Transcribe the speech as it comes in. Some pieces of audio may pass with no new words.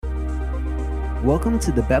Welcome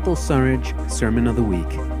to the Bethel Sunridge Sermon of the Week.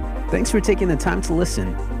 Thanks for taking the time to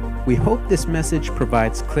listen. We hope this message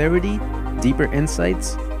provides clarity, deeper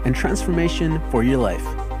insights, and transformation for your life.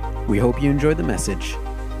 We hope you enjoy the message.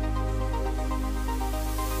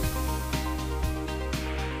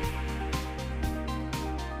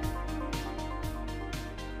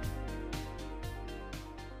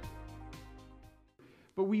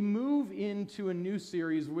 But we move into a new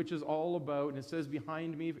series which is all about, and it says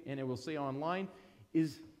behind me, and it will say online,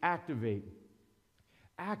 is activate.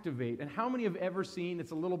 Activate. And how many have ever seen,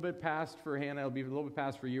 it's a little bit past for Hannah, it'll be a little bit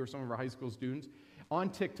past for you or some of our high school students, on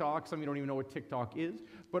TikTok, some of you don't even know what TikTok is,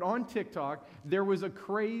 but on TikTok, there was a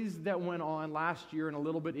craze that went on last year and a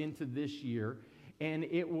little bit into this year, and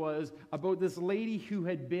it was about this lady who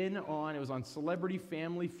had been on, it was on Celebrity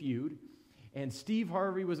Family Feud, and Steve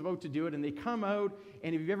Harvey was about to do it, and they come out,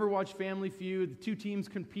 and if you've ever watched Family Feud, the two teams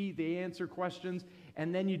compete, they answer questions,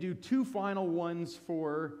 and then you do two final ones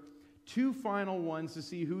to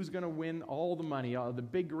see who's going to win all the money, the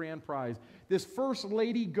big grand prize. This first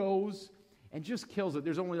lady goes and just kills it.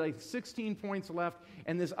 There's only like 16 points left,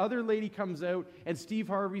 and this other lady comes out, and Steve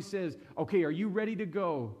Harvey says, "Okay, are you ready to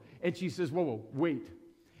go?" And she says, whoa, wait.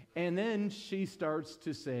 And then she starts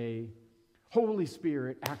to say, "Holy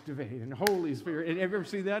Spirit, activate," and Holy Spirit. And ever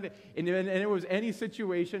see that? And it was any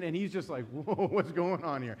situation, and he's just like, whoa, what's going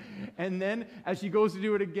on here? And then as she goes to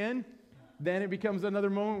do it again, then it becomes another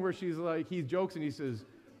moment where she's like, he jokes and he says,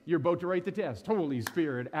 "You're about to write the test. Holy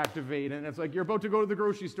Spirit, activate." And it's like, you're about to go to the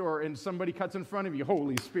grocery store and somebody cuts in front of you.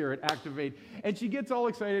 Holy Spirit, activate. And she gets all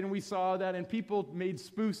excited, and we saw that, and people made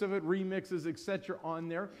spoofs of it, remixes, etc. on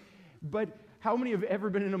there. But how many have ever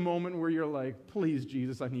been in a moment where you're like, "Please,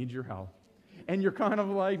 Jesus, I need your help"? And you're kind of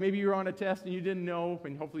like, maybe you're on a test and you didn't know,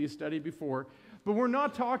 and hopefully you studied before. But we're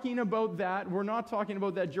not talking about that. We're not talking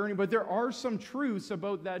about that journey, but there are some truths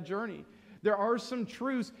about that journey. There are some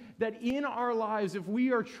truths that in our lives, if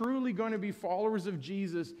we are truly going to be followers of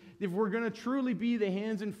Jesus, if we're going to truly be the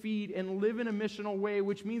hands and feet and live in a missional way,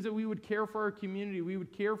 which means that we would care for our community, we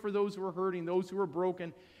would care for those who are hurting, those who are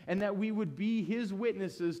broken, and that we would be His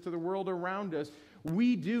witnesses to the world around us,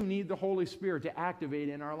 we do need the Holy Spirit to activate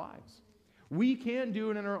in our lives. We can't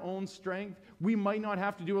do it in our own strength. We might not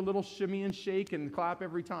have to do a little shimmy and shake and clap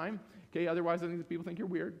every time. Okay, otherwise I think people think you're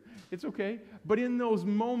weird. It's okay. But in those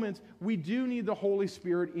moments, we do need the Holy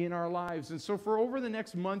Spirit in our lives. And so for over the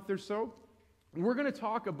next month or so, we're going to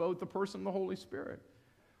talk about the person of the Holy Spirit.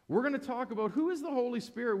 We're going to talk about who is the Holy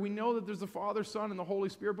Spirit. We know that there's the Father, Son, and the Holy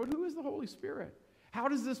Spirit, but who is the Holy Spirit? How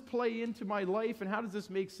does this play into my life, and how does this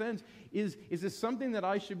make sense? Is this something that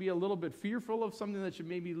I should be a little bit fearful of, something that should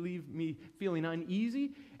maybe leave me feeling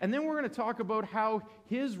uneasy? And then we're going to talk about how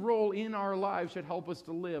His role in our lives should help us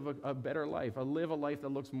to live a better life, live a life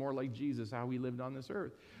that looks more like Jesus, how He lived on this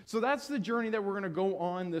earth. So that's the journey that we're going to go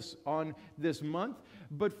on this month.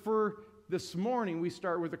 But for this morning, we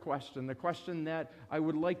start with a question, the question that I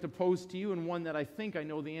would like to pose to you, and one that I think I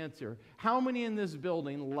know the answer. How many in this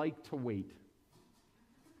building like to wait?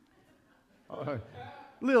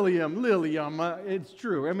 Lilium, it's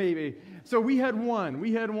true, maybe. So we had one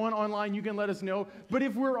online, you can let us know. But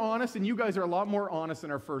if we're honest, and you guys are a lot more honest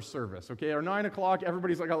than our first service, okay? Our 9 o'clock,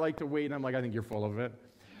 everybody's like, "I like to wait," and I'm like, "I think you're full of it."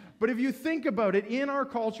 But if you think about it, in our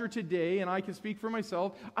culture today, and I can speak for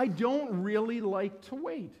myself, I don't really like to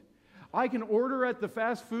wait. I can order at the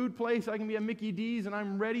fast food place, I can be at Mickey D's, and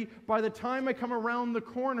I'm ready. By the time I come around the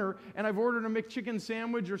corner and I've ordered a McChicken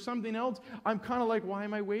sandwich or something else, I'm kind of like, why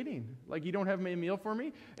am I waiting? Like, you don't have a meal for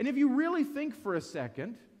me? And if you really think for a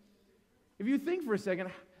second,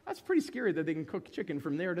 that's pretty scary that they can cook chicken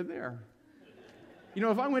from there to there. You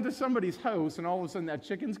know, if I went to somebody's house and all of a sudden that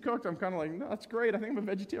chicken's cooked, I'm kind of like, no, that's great, I think I'm a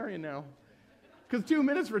vegetarian now. Because 2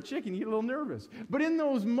 minutes for chicken, you get a little nervous. But in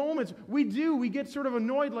those moments, we get sort of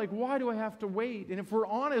annoyed, like, why do I have to wait? And if we're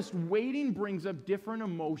honest, waiting brings up different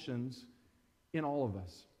emotions in all of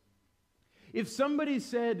us. If somebody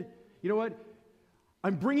said, "You know what,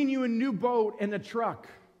 I'm bringing you a new boat and a truck,"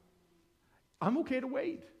 I'm okay to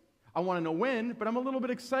wait. I want to know when, but I'm a little bit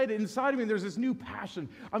excited. Inside of me, there's this new passion.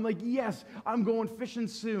 I'm like, yes, I'm going fishing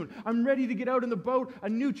soon. I'm ready to get out in the boat. A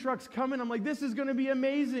new truck's coming. I'm like, this is going to be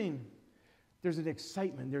amazing. There's an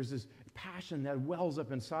excitement, there's this passion that wells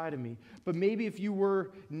up inside of me. But maybe if you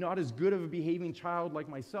were not as good of a behaving child like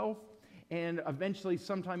myself, and eventually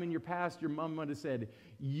sometime in your past, your mom might have said,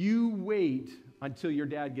 "You wait until your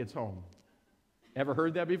dad gets home." Ever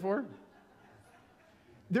heard that before?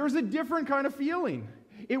 There's a different kind of feeling.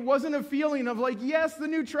 It wasn't a feeling of like, yes, the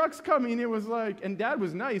new truck's coming. It was like, and Dad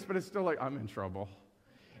was nice, but it's still like, I'm in trouble.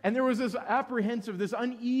 And there was this apprehensive, this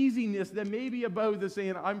uneasiness that may be about this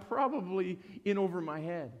saying, I'm probably in over my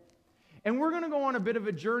head. And we're going to go on a bit of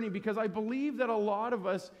a journey because I believe that a lot of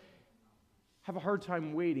us have a hard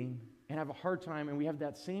time waiting and have a hard time, and we have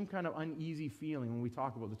that same kind of uneasy feeling when we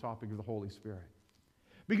talk about the topic of the Holy Spirit.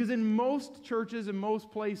 Because in most churches and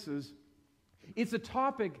most places, it's a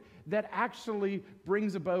topic that actually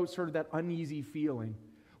brings about sort of that uneasy feeling.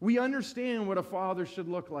 We understand what a father should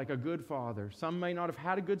look like, a good father. Some might not have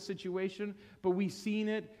had a good situation, but we've seen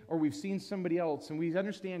it, or we've seen somebody else, and we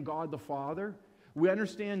understand God the Father. We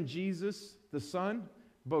understand Jesus the Son,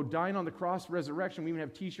 about dying on the cross, resurrection. We even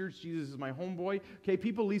have t-shirts, Jesus is my homeboy. Okay,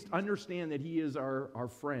 people at least understand that He is our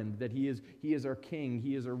friend, that He is our King,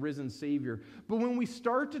 He is our risen Savior. But when we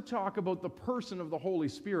start to talk about the person of the Holy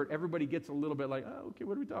Spirit, everybody gets a little bit like, oh, okay,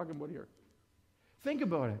 what are we talking about here? Think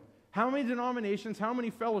about it. How many denominations, how many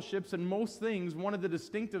fellowships, and most things, one of the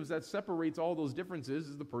distinctives that separates all those differences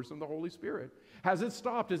is the person of the Holy Spirit. Has it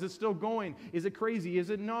stopped? Is it still going? Is it crazy? Is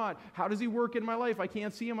it not? How does He work in my life? I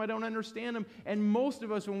can't see Him. I don't understand Him. And most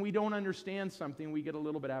of us, when we don't understand something, we get a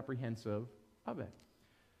little bit apprehensive of it.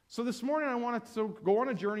 So this morning, I want to go on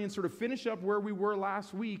a journey and sort of finish up where we were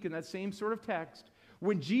last week in that same sort of text.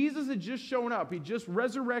 When Jesus had just shown up, He just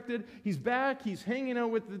resurrected, He's back, He's hanging out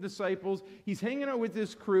with the disciples, He's hanging out with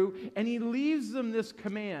this crew, and He leaves them this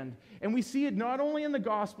command. And we see it not only in the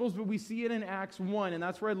Gospels, but we see it in Acts 1, and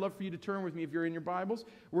that's where I'd love for you to turn with me if you're in your Bibles.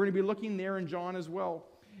 We're going to be looking there in John as well.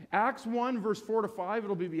 Acts 1, verse 4 to 5,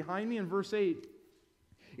 it'll be behind me in verse 8.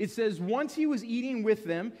 It says, once He was eating with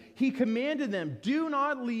them, He commanded them, do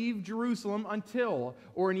not leave Jerusalem until,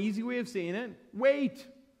 or an easy way of saying it, wait.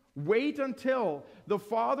 Wait until the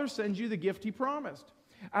Father sends you the gift He promised.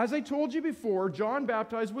 As I told you before, John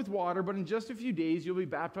baptized with water, but in just a few days you'll be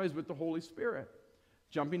baptized with the Holy Spirit.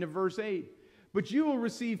 Jumping to verse 8. But you will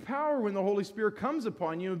receive power when the Holy Spirit comes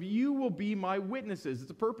upon you, and you will be my witnesses.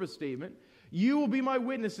 It's a purpose statement. You will be my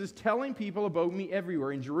witnesses, telling people about me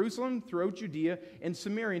everywhere, in Jerusalem, throughout Judea, and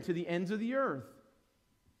Samaria, and to the ends of the earth.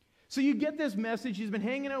 So you get this message. He's been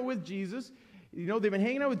hanging out with Jesus. You know, they've been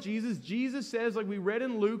hanging out with Jesus. Jesus says, like we read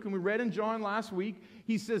in Luke and we read in John last week,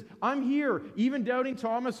 He says, I'm here. Even doubting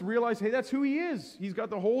Thomas realized, hey, that's who He is. He's got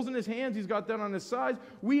the holes in His hands. He's got that on His sides.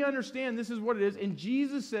 We understand this is what it is. And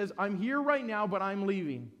Jesus says, I'm here right now, but I'm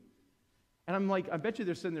leaving. And I'm like, I bet you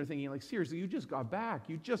they're sitting there thinking, like, seriously, you just got back.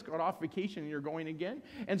 You just got off vacation and you're going again.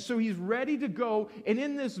 And so He's ready to go. And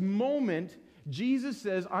in this moment, Jesus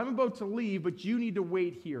says, I'm about to leave, but you need to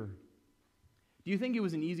wait here. Do you think it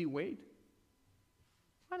was an easy wait?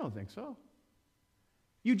 I don't think so.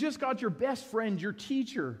 You just got your best friend, your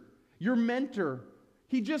teacher, your mentor.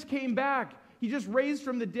 He just came back. He just raised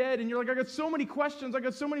from the dead. And you're like, I got so many questions. I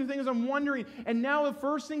got so many things I'm wondering. And now the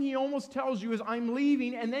first thing He almost tells you is, I'm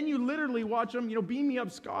leaving. And then you literally watch Him, beam me up,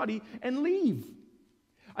 Scotty, and leave.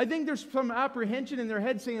 I think there's some apprehension in their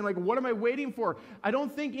head saying, like, what am I waiting for? I don't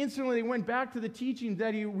think instantly they went back to the teaching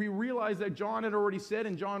that we realized that John had already said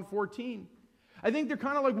in John 14. I think they're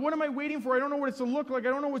kind of like, what am I waiting for? I don't know what it's to look like. I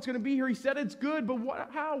don't know what's going to be here. He said it's good, but what?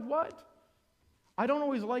 How? What? I don't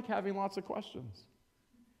always like having lots of questions.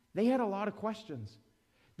 They had a lot of questions.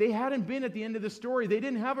 They hadn't been at the end of the story. They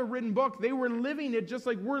didn't have a written book. They were living it just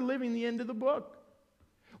like we're living the end of the book.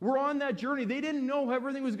 We're on that journey. They didn't know how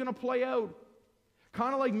everything was going to play out.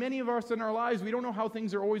 Kind of like many of us in our lives, we don't know how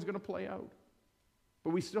things are always going to play out. But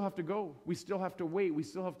we still have to go. We still have to wait. We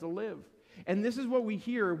still have to live. And this is what we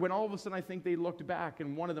hear when all of a sudden I think they looked back,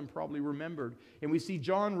 and one of them probably remembered. And we see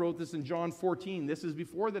John wrote this in John 14. This is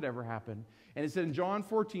before that ever happened. And it said in John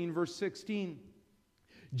 14, verse 16,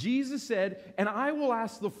 Jesus said, and I will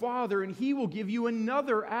ask the Father, and He will give you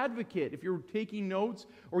another advocate. If you're taking notes,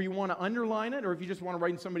 or you want to underline it, or if you just want to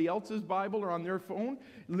write in somebody else's Bible or on their phone,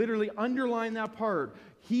 literally underline that part.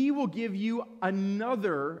 He will give you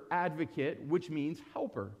another advocate, which means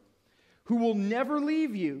helper, who will never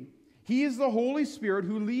leave you. He is the Holy Spirit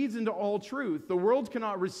who leads into all truth. The world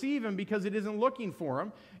cannot receive Him because it isn't looking for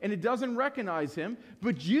Him, and it doesn't recognize Him,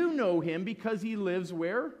 but you know Him because He lives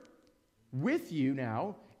where? With you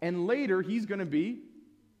now, and later He's going to be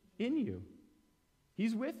in you.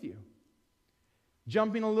 He's with you.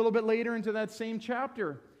 Jumping a little bit later into that same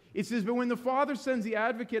chapter, it says, but when the Father sends the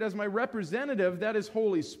advocate as my representative, that is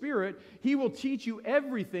Holy Spirit, He will teach you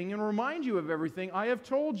everything and remind you of everything I have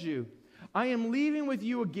told you. I am leaving with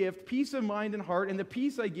you a gift, peace of mind and heart, and the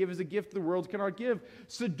peace I give is a gift the world cannot give.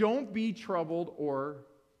 So don't be troubled or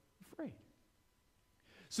afraid.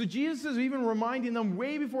 So Jesus is even reminding them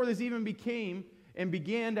way before this even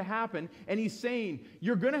began to happen, and He's saying,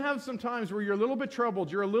 you're going to have some times where you're a little bit troubled,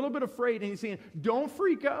 you're a little bit afraid, and He's saying, don't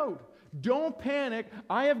freak out. Don't panic.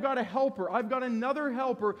 I have got a helper. I've got another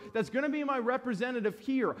helper that's going to be my representative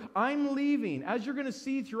here. I'm leaving. As you're going to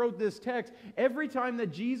see throughout this text, every time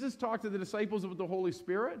that Jesus talked to the disciples about the Holy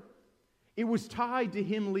Spirit, it was tied to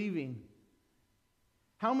him leaving.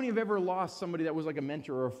 How many have ever lost somebody that was like a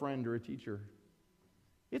mentor or a friend or a teacher?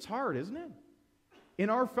 It's hard, isn't it? In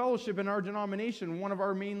our fellowship, in our denomination, one of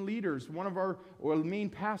our main leaders, one of our main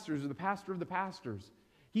pastors, the pastor of the pastors,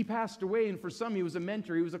 he passed away, and for some, he was a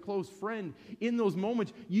mentor, he was a close friend. In those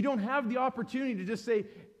moments, you don't have the opportunity to just say,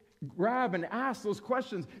 grab and ask those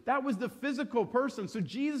questions. That was the physical person. So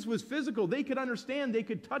Jesus was physical. They could understand, they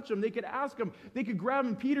could touch him, they could ask him, they could grab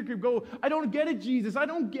him. Peter could go, I don't get it, Jesus, I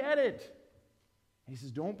don't get it. And he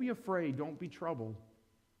says, don't be afraid, don't be troubled.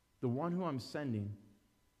 The one who I'm sending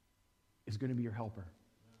is going to be your helper.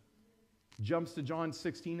 Jumps to John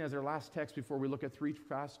 16 as our last text before we look at three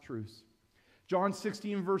fast truths. John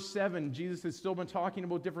 16, verse 7, Jesus has still been talking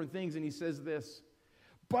about different things, and he says this,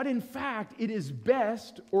 but in fact, it is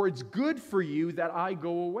best, or it's good for you that I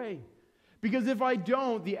go away. Because if I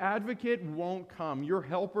don't, the advocate won't come, your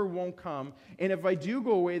helper won't come, and if I do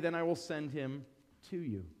go away, then I will send him to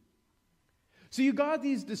you. So you got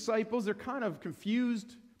these disciples, they're kind of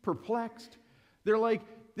confused, perplexed. They're like,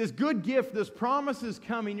 this good gift, this promise is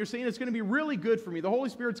coming. You're saying it's going to be really good for me. The Holy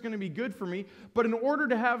Spirit's going to be good for me. But in order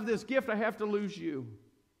to have this gift, I have to lose you.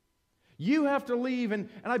 You have to leave. And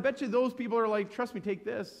I bet you those people are like, trust me, take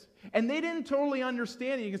this. And they didn't totally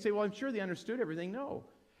understand it. You can say, well, I'm sure they understood everything. No.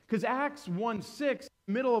 Because Acts 1:6,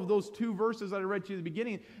 middle of those two verses that I read to you at the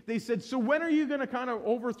beginning, they said, so when are you going to kind of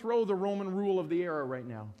overthrow the Roman rule of the era right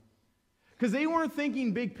now? Because they weren't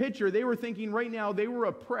thinking big picture. They were thinking right now they were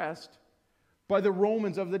oppressed by the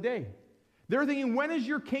Romans of the day. They're thinking, when is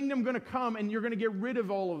your kingdom going to come and you're going to get rid of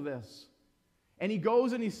all of this? And he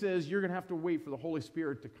goes and he says, you're going to have to wait for the Holy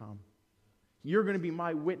Spirit to come. You're going to be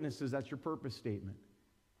my witnesses. That's your purpose statement.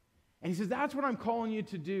 And he says, that's what I'm calling you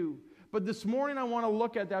to do. But this morning I want to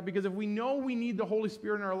look at that, because if we know we need the Holy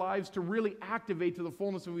Spirit in our lives to really activate to the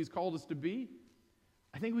fullness of who he's called us to be,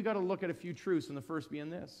 I think we got to look at a few truths, and the first being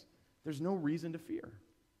this: there's no reason to fear.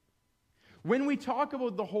 When we talk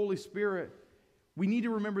about the Holy Spirit, we need to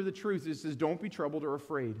remember the truth. It says, don't be troubled or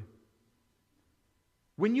afraid.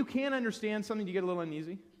 When you can't understand something, do you get a little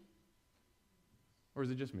uneasy? Or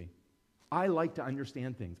is it just me? I like to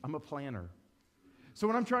understand things. I'm a planner. So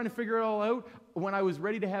when I'm trying to figure it all out, when I was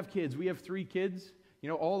ready to have kids, we have 3 kids,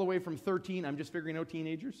 all the way from 13, I'm just figuring out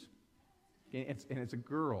teenagers. And it's a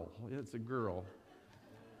girl. It's a girl.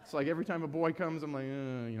 It's like every time a boy comes, I'm like,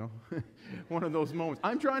 one of those moments.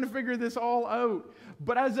 I'm trying to figure this all out.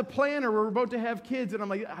 But as a planner, we're about to have kids, and I'm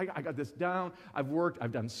like, I got this down.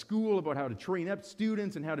 I've done school about how to train up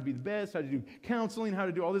students and how to be the best, how to do counseling, how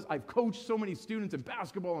to do all this. I've coached so many students in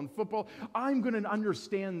basketball and football. I'm going to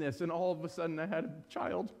understand this. And all of a sudden, I had a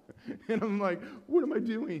child, and I'm like, what am I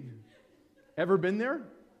doing? Ever been there?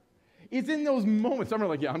 It's in those moments. I'm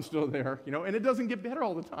like, yeah, I'm still there, and it doesn't get better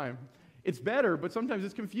all the time. It's better, but sometimes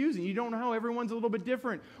it's confusing. You don't know how everyone's a little bit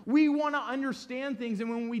different. We want to understand things, and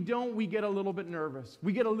when we don't, we get a little bit nervous.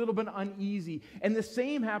 We get a little bit uneasy. And the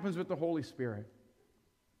same happens with the Holy Spirit.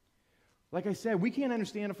 Like I said, we can't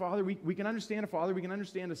understand a Father. We can understand a Father. We can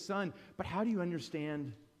understand a Son. But how do you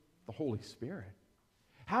understand the Holy Spirit?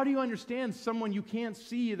 How do you understand someone you can't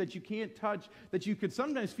see, that you can't touch, that you could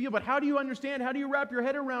sometimes feel? But how do you understand? How do you wrap your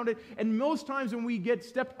head around it? And most times when we get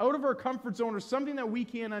stepped out of our comfort zone or something that we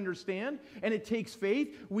can't understand, and it takes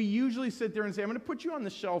faith, we usually sit there and say, I'm going to put you on the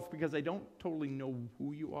shelf because I don't totally know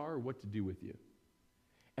who you are or what to do with you.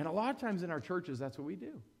 And a lot of times in our churches, that's what we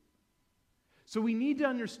do. So we need to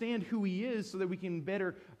understand who he is so that we can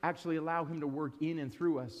better actually allow him to work in and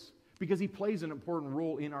through us, because he plays an important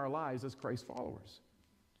role in our lives as Christ followers.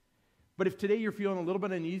 But if today you're feeling a little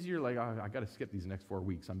bit uneasy, you're like, I got to skip these next 4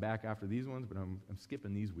 weeks. I'm back after these ones, but I'm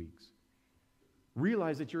skipping these weeks.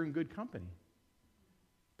 Realize that you're in good company.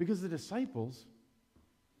 Because the disciples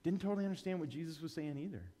didn't totally understand what Jesus was saying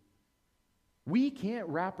either. We can't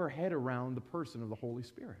wrap our head around the person of the Holy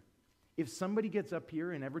Spirit. If somebody gets up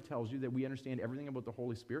here and ever tells you that we understand everything about the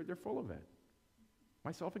Holy Spirit, they're full of it.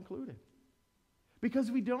 Myself included.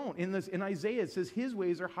 Because we don't. In Isaiah, it says his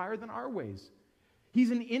ways are higher than our ways. He's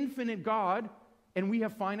an infinite God, and we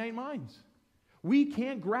have finite minds. We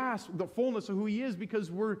can't grasp the fullness of who he is because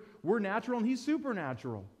we're natural and he's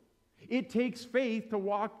supernatural. It takes faith to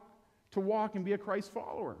walk and be a Christ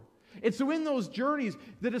follower. And so in those journeys,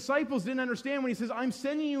 the disciples didn't understand when he says, I'm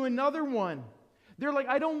sending you another one. They're like,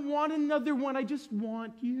 I don't want another one. I just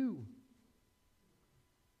want you.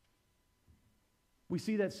 We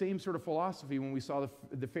see that same sort of philosophy when we saw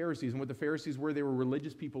the Pharisees, and what the Pharisees were. They were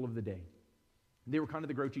religious people of the day. They were kind of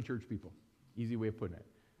the grouchy church people. Easy way of putting it.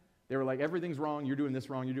 They were like, everything's wrong, you're doing this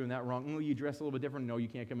wrong, you're doing that wrong. Oh, you dress a little bit different. No, you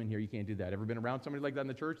can't come in here, you can't do that. Ever been around somebody like that in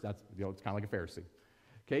the church? That's, it's kind of like a Pharisee.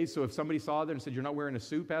 Okay, so if somebody saw that and said, you're not wearing a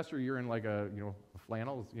suit, Pastor, you're in like a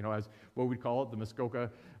flannel, as what we'd call it, the Muskoka,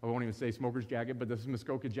 I won't even say smoker's jacket, but this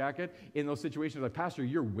Muskoka jacket, in those situations, like, Pastor,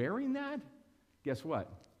 you're wearing that? Guess what?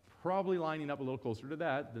 Probably lining up a little closer to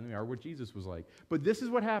that than they are what Jesus was like. But this is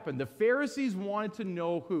what happened. The Pharisees wanted to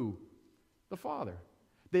know who? The Father.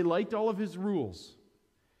 They liked all of his rules,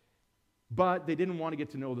 but they didn't want to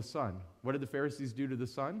get to know the Son. What did the Pharisees do to the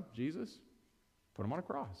Son, Jesus? Put him on a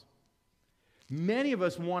cross. Many of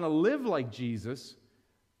us want to live like Jesus,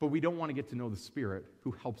 but we don't want to get to know the Spirit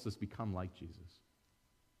who helps us become like Jesus.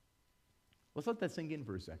 Let's let that sink in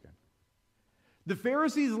for a second. The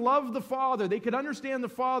Pharisees loved the Father. They could understand the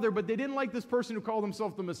Father, but they didn't like this person who called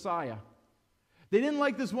himself the Messiah. They didn't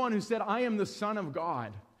like this one who said, I am the Son of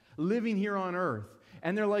God, living here on earth.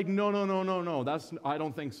 And they're like, no, I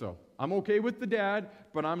don't think so. I'm okay with the dad,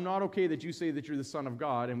 but I'm not okay that you say that you're the Son of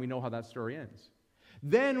God, and we know how that story ends.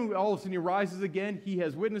 Then all of a sudden he rises again. He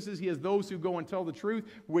has witnesses. He has those who go and tell the truth,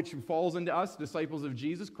 which falls into us, disciples of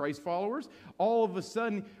Jesus, Christ followers. All of a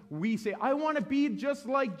sudden we say, I want to be just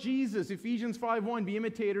like Jesus. Ephesians 5:1, be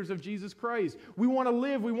imitators of Jesus Christ. We want to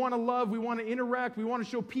live. We want to love. We want to interact. We want to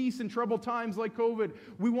show peace in troubled times like COVID.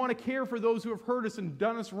 We want to care for those who have hurt us and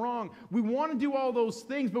done us wrong. We want to do all those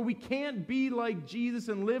things, but we can't be like Jesus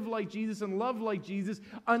and live like Jesus and love like Jesus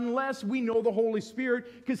unless we know the Holy Spirit,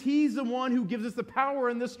 because he's the one who gives us the power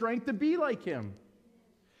and the strength to be like him.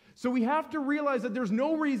 So we have to realize that there's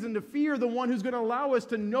no reason to fear the one who's going to allow us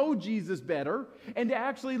to know Jesus better and to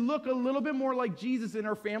actually look a little bit more like Jesus in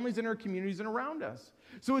our families, in our communities, and around us.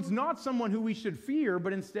 So it's not someone who we should fear,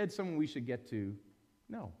 but instead someone we should get to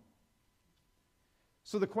know.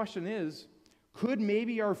 So the question is, could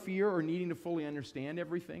maybe our fear or needing to fully understand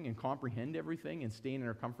everything and comprehend everything and staying in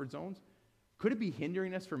our comfort zones, could it be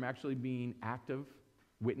hindering us from actually being active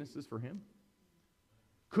witnesses for him?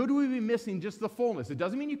 Could we be missing just the fullness? It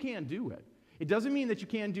doesn't mean you can't do it. It doesn't mean that you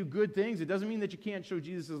can't do good things. It doesn't mean that you can't show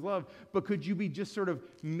Jesus' love. But could you be just sort of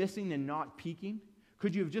missing and not peaking?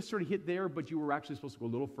 Could you have just sort of hit there, but you were actually supposed to go a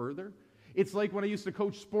little further? It's like when I used to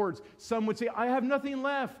coach sports. Some would say, I have nothing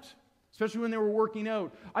left, especially when they were working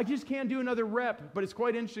out. I just can't do another rep. But it's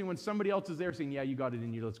quite interesting when somebody else is there saying, yeah, you got it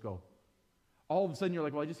in you, let's go. All of a sudden you're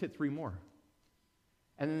like, well, I just hit 3 more.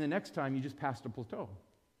 And then the next time you just passed a plateau.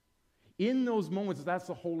 In those moments, that's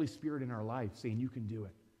the Holy Spirit in our life saying, you can do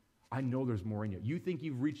it. I know there's more in you. You think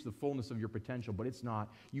you've reached the fullness of your potential, but it's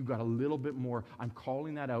not. You've got a little bit more. I'm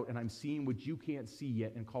calling that out, and I'm seeing what you can't see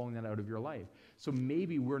yet and calling that out of your life. So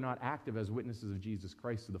maybe we're not active as witnesses of Jesus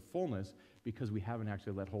Christ to the fullness because we haven't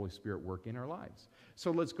actually let Holy Spirit work in our lives.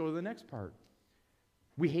 So let's go to the next part.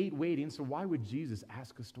 We hate waiting, so why would Jesus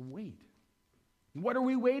ask us to wait? What are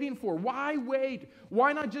we waiting for? Why wait?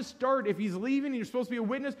 Why not just start? If he's leaving and you're supposed to be a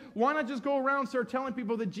witness, why not just go around and start telling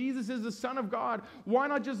people that Jesus is the Son of God? Why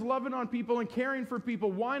not just loving on people and caring for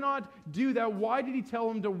people? Why not do that? Why did he tell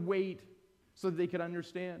them to wait so that they could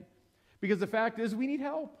understand? Because the fact is, we need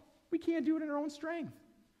help. We can't do it in our own strength.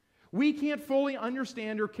 We can't fully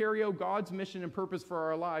understand or carry out God's mission and purpose for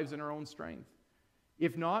our lives in our own strength.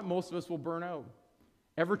 If not, most of us will burn out.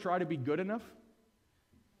 Ever try to be good enough?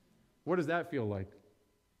 What does that feel like?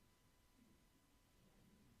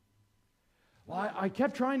 Well, I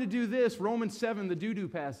kept trying to do this. Romans 7, the do-do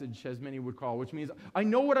passage, as many would call, which means I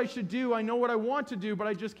know what I should do, I know what I want to do, but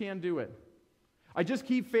I just can't do it. I just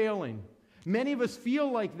keep failing. Many of us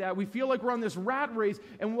feel like that. We feel like we're on this rat race,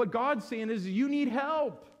 and what God's saying is you need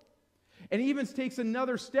help. And he even takes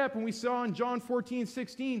another step, and we saw in John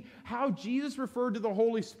 14:16 how Jesus referred to the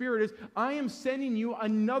Holy Spirit as, I am sending you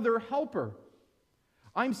another helper.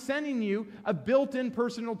 I'm sending you a built-in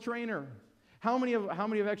personal trainer. How many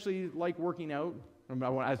have actually like working out? I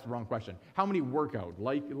want to ask the wrong question. How many work out?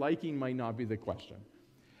 Liking might not be the question.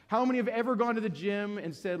 How many have ever gone to the gym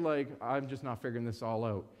and said, like, I'm just not figuring this all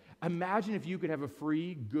out? Imagine if you could have a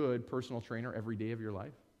free, good personal trainer every day of your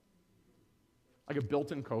life. Like a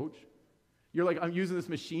built-in coach. You're like, I'm using this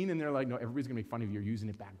machine, and they're like, no, everybody's going to make fun of you. You're using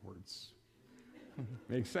it backwards.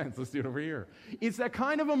 Makes sense. Let's do it over here. It's that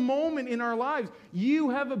kind of a moment in our lives. You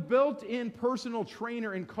have a built-in personal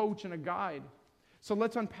trainer and coach and a guide. So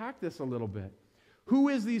let's unpack this a little bit. Who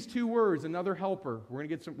is these 2 words? Another helper. We're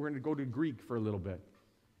going to go to Greek for a little bit.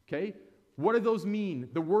 Okay? What do those mean?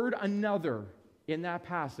 The word another in that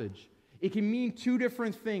passage, it can mean 2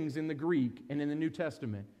 different things in the Greek and in the New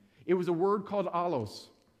Testament. It was a word called allos.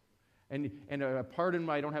 And pardon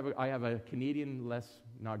my, I have a Canadian less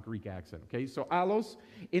not Greek accent, okay? So allos,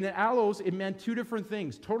 in allos, it meant two different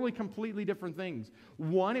things, totally, completely different things.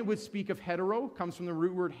 One, it would speak of hetero, comes from the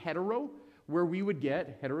root word hetero, where we would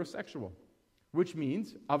get heterosexual, which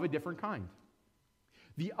means of a different kind.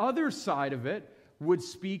 The other side of it would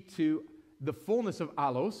speak to the fullness of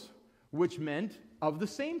allos, which meant of the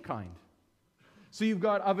same kind. So you've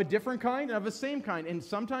got of a different kind and of the same kind. And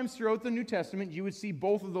sometimes throughout the New Testament, you would see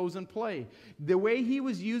both of those in play. The way he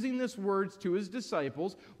was using this words to his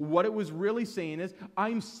disciples, what it was really saying is,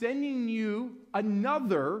 I'm sending you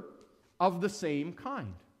another of the same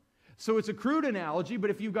kind. So it's a crude analogy, but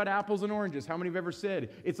if you've got apples and oranges, how many have ever said,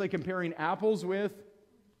 it's like comparing apples with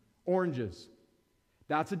oranges?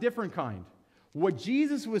 That's a different kind. What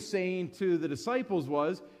Jesus was saying to the disciples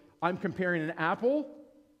was, I'm comparing an apple,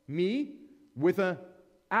 me, with an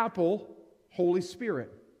apple, Holy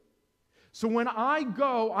Spirit. So when I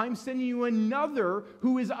go, I'm sending you another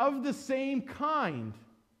who is of the same kind,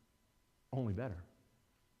 only better.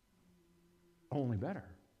 Only better.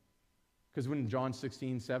 Because when John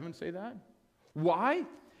 16:7 say that? Why?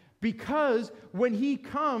 Because when he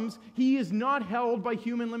comes, he is not held by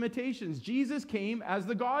human limitations. Jesus came as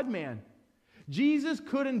the God-man. Jesus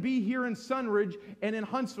couldn't be here in Sunridge and in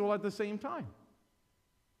Huntsville at the same time.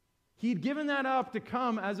 He'd given that up to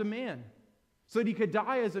come as a man so that he could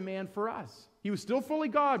die as a man for us. He was still fully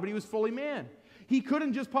God, but he was fully man. He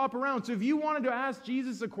couldn't just pop around. So if you wanted to ask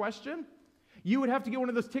Jesus a question, you would have to get one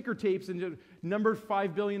of those ticker tapes and number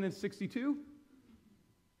 5,062,000,062.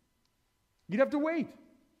 You'd have to wait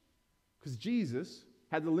because Jesus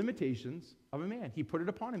had the limitations of a man. He put it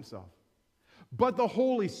upon himself. But the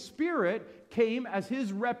Holy Spirit came as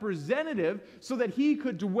his representative so that he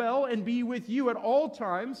could dwell and be with you at all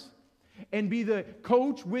times and be the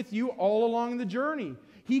coach with you all along the journey.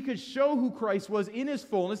 He could show who Christ was in his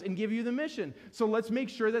fullness and give you the mission. So let's make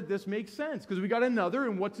sure that this makes sense, because we got another,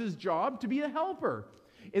 and what's his job? To be a helper.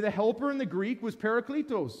 And the helper in the Greek was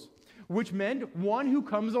parakletos, which meant one who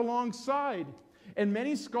comes alongside. And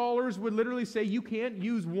many scholars would literally say you can't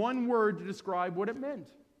use one word to describe what it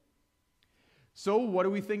meant. So what do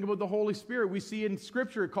we think about the Holy Spirit? We see in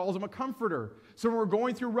Scripture it calls him a comforter. So when we're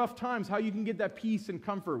going through rough times, how you can get that peace and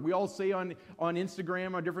comfort. We all say on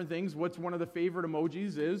Instagram or different things, what's one of the favorite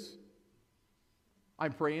emojis is,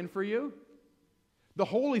 I'm praying for you. The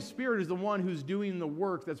Holy Spirit is the one who's doing the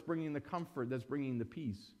work that's bringing the comfort, that's bringing the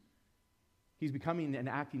peace. He's becoming and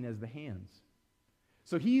acting as the hands.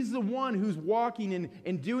 So he's the one who's walking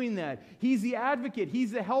and doing that. He's the advocate.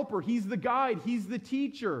 He's the helper. He's the guide. He's the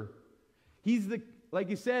teacher. He's the, like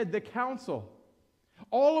you said, the counsel.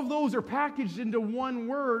 All of those are packaged into one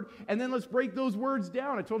word, and then let's break those words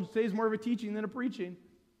down. I told you today is more of a teaching than a preaching.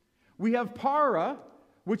 We have para,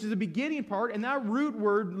 which is the beginning part, and that root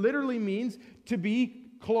word literally means to be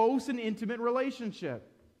close and intimate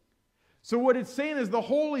relationship. So what it's saying is the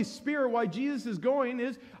Holy Spirit, why Jesus is going,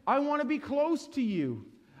 is I want to be close to you.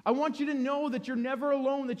 I want you to know that you're never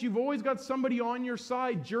alone, that you've always got somebody on your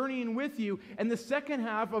side journeying with you. And the second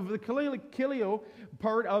half of the Kilio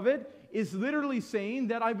part of it is literally saying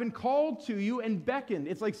that I've been called to you and beckoned.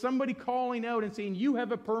 It's like somebody calling out and saying, you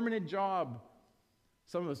have a permanent job.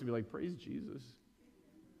 Some of us would be like, praise Jesus.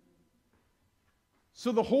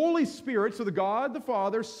 So the Holy Spirit, so the God, the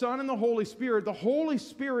Father, Son, and the Holy Spirit, the Holy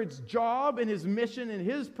Spirit's job and his mission and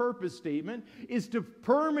his purpose statement is to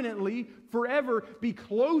permanently, forever be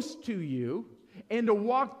close to you and to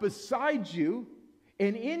walk beside you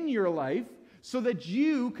and in your life so that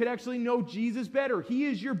you could actually know Jesus better. He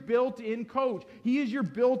is your built-in coach. He is your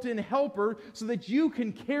built-in helper so that you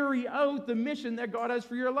can carry out the mission that God has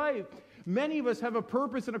for your life. Many of us have a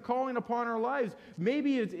purpose and a calling upon our lives.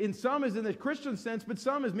 Maybe it's in some is in the Christian sense, but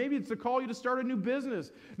some is maybe it's to call you to start a new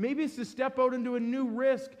business. Maybe it's to step out into a new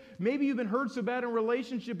risk. Maybe you've been hurt so bad in a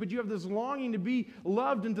relationship, but you have this longing to be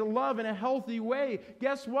loved and to love in a healthy way.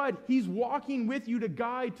 Guess what? He's walking with you to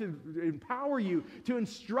guide, to empower you, to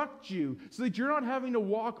instruct you, so that you're not having to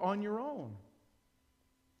walk on your own.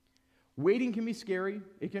 Waiting can be scary.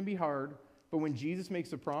 It can be hard. But when Jesus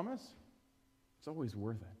makes a promise, it's always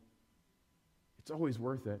worth it. It's always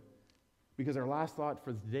worth it, because our last thought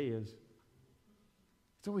for today is,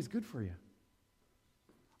 it's always good for you.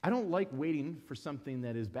 I don't like waiting for something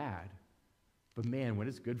that is bad, but man, when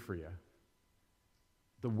it's good for you,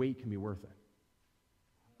 the wait can be worth it.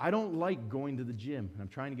 I don't like going to the gym, and I'm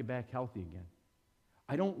trying to get back healthy again.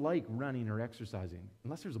 I don't like running or exercising,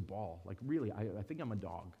 unless there's a ball. Like really, I think I'm a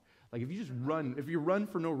dog. Like if you run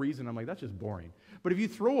for no reason, I'm like, that's just boring. But if you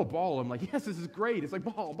throw a ball, I'm like, yes, this is great. It's like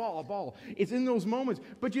ball, ball, ball. It's in those moments.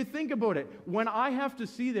 But you think about it. When I have to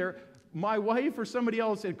see there, my wife or somebody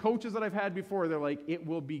else and coaches that I've had before, they're like, it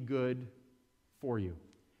will be good for you.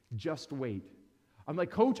 Just wait. I'm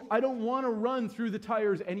like, Coach, I don't want to run through the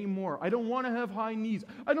tires anymore. I don't want to have high knees.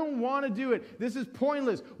 I don't want to do it. This is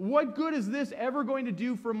pointless. What good is this ever going to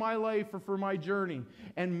do for my life or for my journey?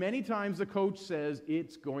 And many times the coach says,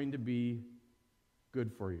 it's going to be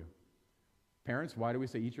good for you. Parents, why do we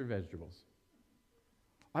say eat your vegetables?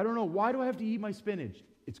 I don't know. Why do I have to eat my spinach?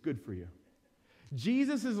 It's good for you.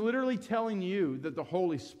 Jesus is literally telling you that the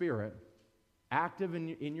Holy Spirit, active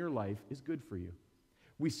in your life, is good for you.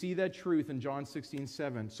 We see that truth in John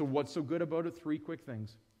 16:7. So what's so good about it? 3 quick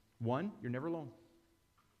things. 1, you're never alone.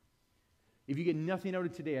 If you get nothing out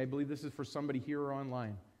of today, I believe this is for somebody here or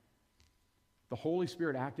online. The Holy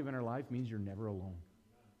Spirit active in our life means you're never alone.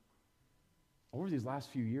 Over these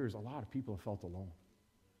last few years, a lot of people have felt alone.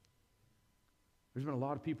 There's been a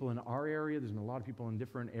lot of people in our area, there's been a lot of people in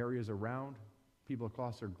different areas around, people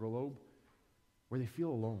across our globe, where they feel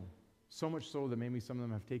alone. So much so that maybe some of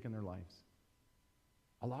them have taken their lives.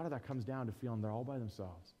 A lot of that comes down to feeling they're all by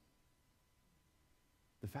themselves.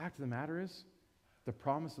 The fact of the matter is, the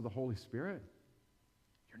promise of the Holy Spirit,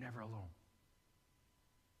 you're never alone.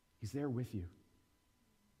 He's there with you.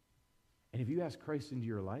 And if you ask Christ into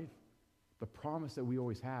your life, the promise that we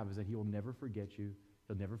always have is that He will never forget you,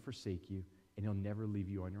 He'll never forsake you, and He'll never leave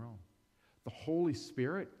you on your own. The Holy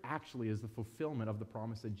Spirit actually is the fulfillment of the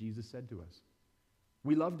promise that Jesus said to us.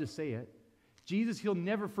 We love to say it. Jesus, He'll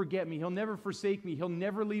never forget me. He'll never forsake me. He'll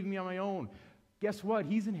never leave me on my own. Guess what?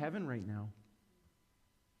 He's in heaven right now.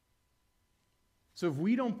 So if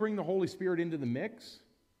we don't bring the Holy Spirit into the mix,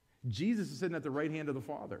 Jesus is sitting at the right hand of the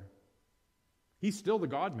Father. He's still the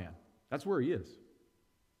God-man. That's where He is.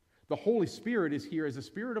 The Holy Spirit is here as the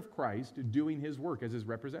Spirit of Christ doing His work as His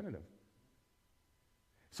representative.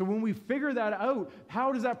 So when we figure that out,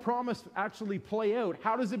 how does that promise actually play out?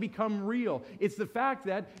 How does it become real? It's the fact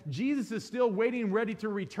that Jesus is still waiting and ready to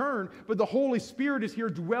return, but the Holy Spirit is here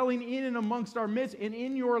dwelling in and amongst our midst and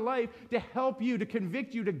in your life to help you, to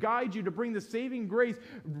convict you, to guide you, to bring the saving grace,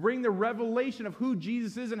 bring the revelation of who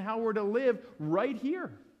Jesus is and how we're to live right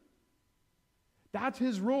here. That's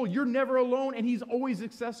His role. You're never alone, and He's always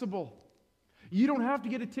accessible. You don't have to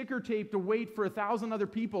get a ticker tape to wait for 1,000 other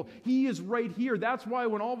people. He is right here. That's why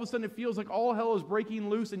when all of a sudden it feels like all hell is breaking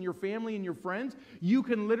loose in your family and your friends, you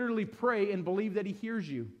can literally pray and believe that He hears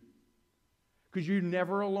you. Because you're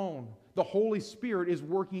never alone. The Holy Spirit is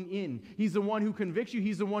working in. He's the one who convicts you.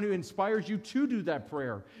 He's the one who inspires you to do that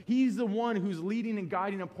prayer. He's the one who's leading and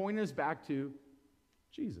guiding and pointing us back to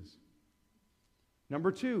Jesus.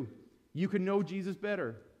 Number 2, you can know Jesus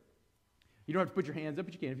better. You don't have to put your hands up,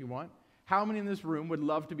 but you can if you want. How many in this room would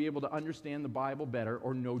love to be able to understand the Bible better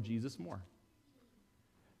or know Jesus more?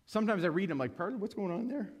 Sometimes I read them like, pardon, what's going on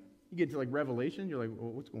there? You get to like Revelation, you're like,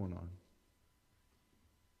 well, what's going on?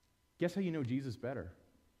 Guess how you know Jesus better?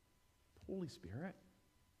 The Holy Spirit.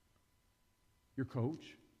 Your coach,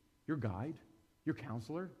 your guide, your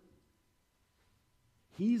counselor.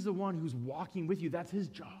 He's the one who's walking with you. That's His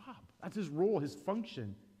job. That's His role, His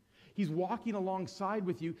function. He's walking alongside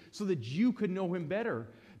with you so that you could know Him better.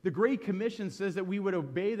 The Great Commission says that we would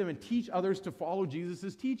obey them and teach others to follow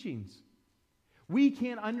Jesus' teachings. We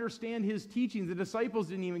can't understand His teachings. The disciples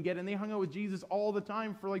didn't even get it, and they hung out with Jesus all the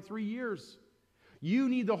time for like 3 years. You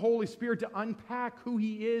need the Holy Spirit to unpack who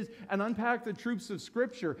He is and unpack the truths of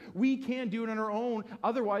Scripture. We can't do it on our own.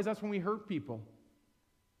 Otherwise, that's when we hurt people.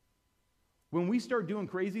 When we start doing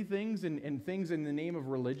crazy things and things in the name of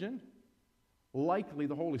religion, likely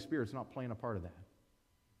the Holy Spirit's not playing a part of that.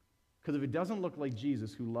 Because if it doesn't look like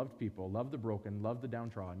Jesus, who loved people, loved the broken, loved the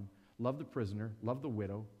downtrodden, loved the prisoner, loved the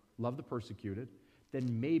widow, loved the persecuted,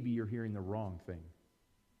 then maybe you're hearing the wrong thing.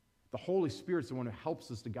 The Holy Spirit's the one who helps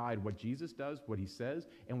us to guide what Jesus does, what He says,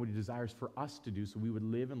 and what He desires for us to do so we would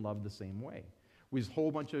live and love the same way. We have a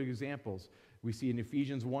whole bunch of examples. We see in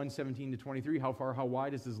Ephesians 1:17-23, how far, how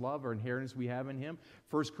wide is His love, our inheritance we have in Him.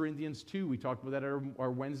 1 Corinthians 2, we talked about that at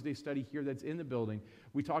our Wednesday study here that's in the building.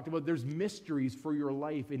 We talked about there's mysteries for your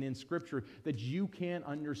life and in Scripture that you can't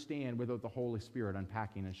understand without the Holy Spirit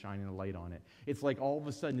unpacking and shining a light on it. It's like all of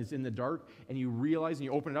a sudden it's in the dark and you realize and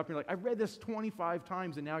you open it up and you're like, I've read this 25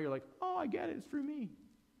 times and now you're like, oh, I get it, it's for me.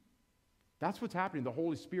 That's what's happening, the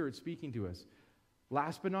Holy Spirit speaking to us.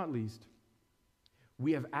 Last but not least,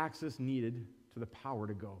 we have access needed to the power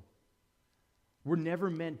to go. We're never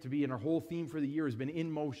meant to be, and our whole theme for the year has been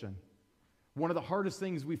in motion. One of the hardest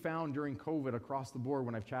things we found during COVID across the board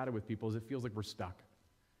when I've chatted with people is it feels like we're stuck.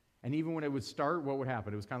 And even when it would start, what would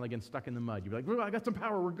happen? It was kind of like getting stuck in the mud. You'd be like, well, I got some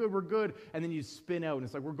power, we're good. And then you spin out, and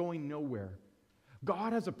it's like we're going nowhere.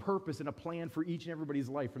 God has a purpose and a plan for each and everybody's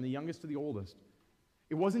life, from the youngest to the oldest.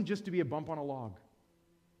 It wasn't just to be a bump on a log.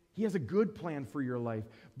 He has a good plan for your life.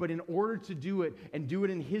 But in order to do it and do it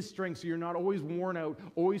in His strength so you're not always worn out,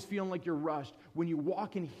 always feeling like you're rushed, when you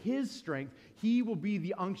walk in His strength, He will be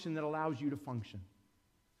the unction that allows you to function.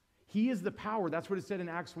 He is the power. That's what it said in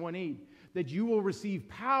Acts 1:8, that you will receive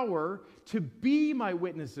power to be my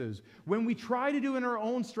witnesses. When we try to do it in our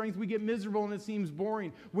own strength, we get miserable and it seems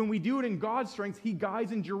boring. When we do it in God's strength, He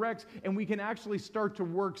guides and directs, and we can actually start to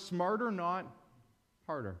work smarter, not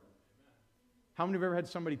harder. How many have ever had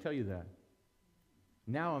somebody tell you that?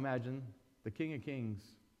 Now imagine the King of Kings,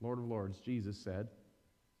 Lord of Lords, Jesus said,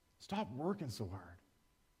 stop working so hard.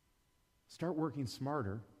 Start working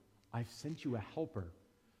smarter. I've sent you a helper.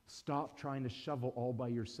 Stop trying to shovel all by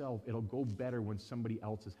yourself. It'll go better when somebody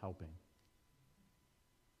else is helping.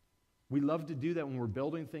 We love to do that when we're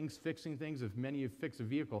building things, fixing things. If many of you fix a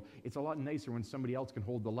vehicle, it's a lot nicer when somebody else can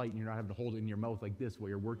hold the light and you're not having to hold it in your mouth like this while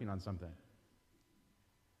you're working on something.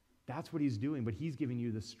 That's what He's doing, but He's giving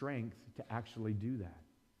you the strength to actually do that.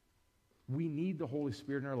 We need the Holy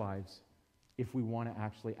Spirit in our lives if we want to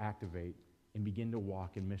actually activate and begin to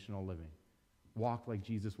walk in missional living. Walk like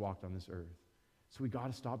Jesus walked on this earth. So we got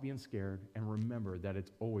to stop being scared and remember that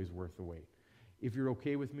it's always worth the wait. If you're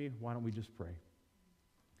okay with me, why don't we just pray?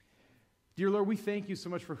 Dear Lord, we thank You so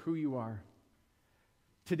much for who You are.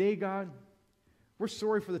 Today, God, we're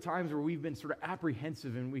sorry for the times where we've been sort of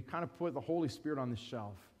apprehensive and we kind of put the Holy Spirit on the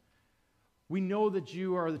shelf. We know that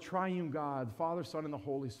You are the triune God, the Father, Son, and the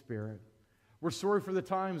Holy Spirit. We're sorry for the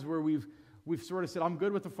times where we've sort of said, I'm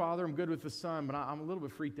good with the Father, I'm good with the Son, but I'm a little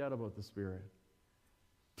bit freaked out about the Spirit.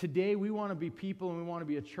 Today, we want to be people and we want to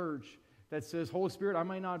be a church that says, Holy Spirit, I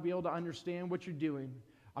might not be able to understand what You're doing.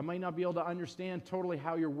 I might not be able to understand totally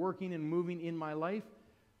how You're working and moving in my life,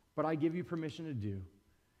 but I give You permission to do.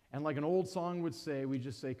 And like an old song would say, we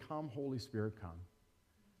just say, come, Holy Spirit, come.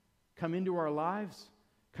 Come into our lives.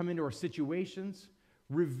 Come into our situations,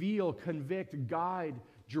 reveal, convict, guide,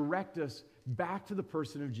 direct us back to the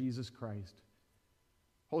person of Jesus Christ.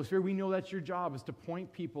 Holy Spirit, we know that's Your job, is to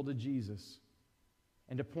point people to Jesus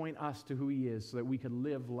and to point us to who He is so that we could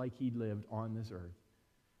live like He lived on this earth.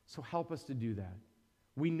 So help us to do that.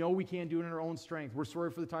 We know we can't do it in our own strength. We're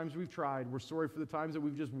sorry for the times we've tried. We're sorry for the times that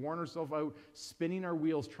we've just worn ourselves out, spinning our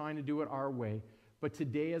wheels, trying to do it our way. But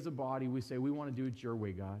today as a body, we say, we want to do it Your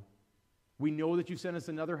way, God. We know that You sent us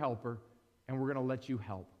another helper, and we're going to let You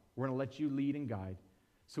help. We're going to let You lead and guide.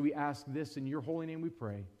 So we ask this in Your holy name we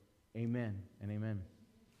pray. Amen and amen.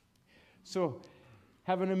 So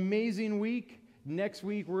have an amazing week. Next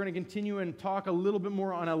week, we're going to continue and talk a little bit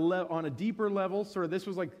more on a deeper level. Sort of this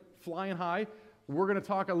was like flying high. We're going to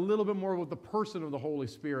talk a little bit more about the person of the Holy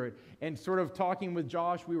Spirit. And sort of talking with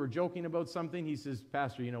Josh, we were joking about something. He says,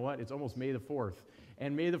 Pastor, you know what? It's almost May the 4th.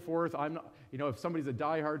 And May the 4th, I'm not, if somebody's a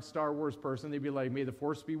diehard Star Wars person, they'd be like, may the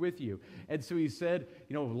Force be with you. And so he said,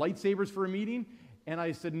 lightsabers for a meeting? And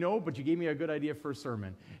I said, no, but you gave me a good idea for a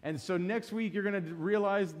sermon. And so next week, you're going to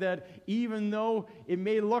realize that even though it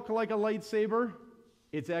may look like a lightsaber,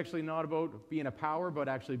 it's actually not about being a power, but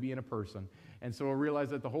actually being a person. And so we'll realize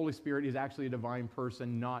that the Holy Spirit is actually a divine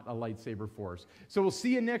person, not a lightsaber force. So we'll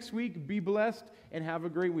see you next week. Be blessed and have a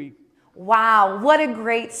great week. Wow, what a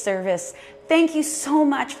great service. Thank you so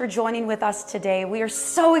much for joining with us today. We are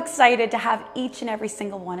so excited to have each and every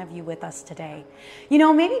single one of you with us today.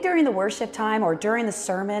 Maybe during the worship time or during the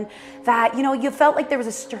sermon that, you felt like there was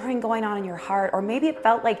a stirring going on in your heart, or maybe it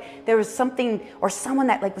felt like there was something or someone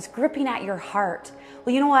that was gripping at your heart.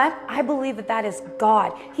 Well, you know what? I believe that is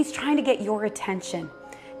God. He's trying to get your attention.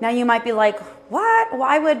 Now you might be like, what?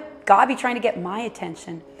 Why would God be trying to get my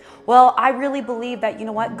attention? Well, I really believe that,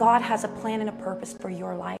 God has a plan and a purpose for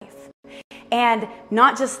your life. And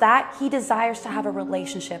not just that, He desires to have a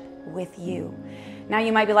relationship with you. Now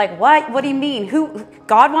you might be like, what? What do you mean?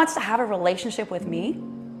 God wants to have a relationship with me?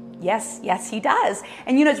 Yes, He does.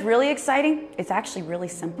 And it's really exciting. It's actually really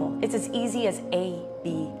simple. It's as easy as A,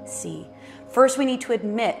 B, C. First, we need to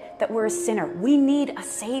admit that we're a sinner. We need a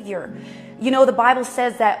Savior. The Bible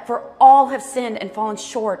says that for all have sinned and fallen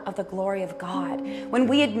short of the glory of God. When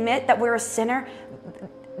we admit that we're a sinner,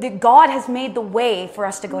 that God has made the way for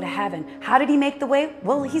us to go to heaven. How did He make the way?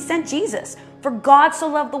 Well, He sent Jesus. For God so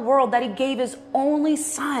loved the world that He gave His only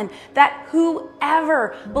Son, that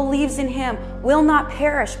whoever believes in Him will not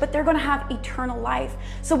perish, but they're going to have eternal life.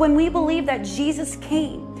 So when we believe that Jesus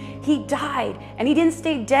came, He died, and He didn't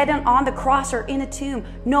stay dead on the cross or in a tomb.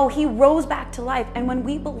 No, He rose back to life. And when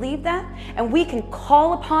we believe that, and we can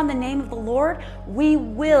call upon the name of the Lord, we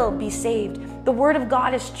will be saved. The Word of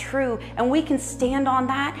God is true, and we can stand on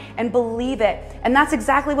that and believe it. And that's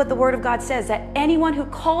exactly what the Word of God says, that anyone who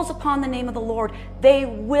calls upon the name of the Lord, they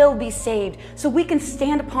will be saved. So we can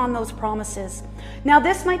stand upon those promises. Now,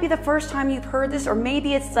 this might be the first time you've heard this, or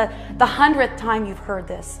maybe it's the 100th time you've heard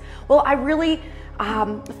this. Well, I really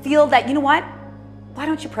feel that, you know what? Why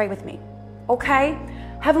don't you pray with me? Okay?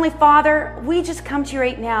 Heavenly Father, we just come to you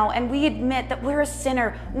right now and we admit that we're a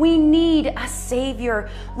sinner. We need a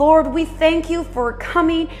Savior. Lord, we thank you for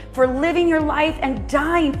coming, for living your life and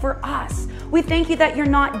dying for us. We thank you that you're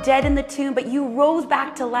not dead in the tomb, but you rose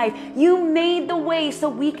back to life. You made the way so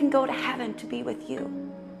we can go to heaven to be with you.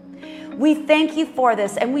 We thank you for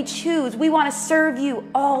this, and we want to serve you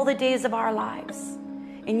all the days of our lives.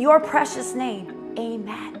 In your precious name,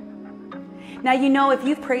 amen. Now, you know, if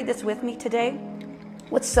you've prayed this with me today,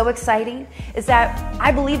 what's so exciting is that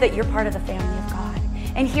I believe that you're part of the family of God.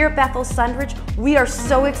 And here at Bethel Sunridge, we are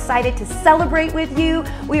so excited to celebrate with you.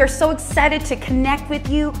 We are so excited to connect with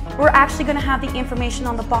you. We're actually going to have the information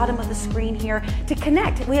on the bottom of the screen here to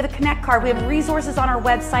connect. We have a Connect card. We have resources on our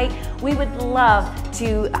website. We would love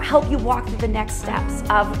to help you walk through the next steps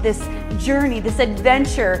of this journey, this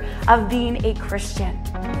adventure of being a Christian.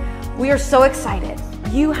 We are so excited.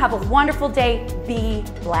 You have a wonderful day. Be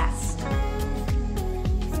blessed.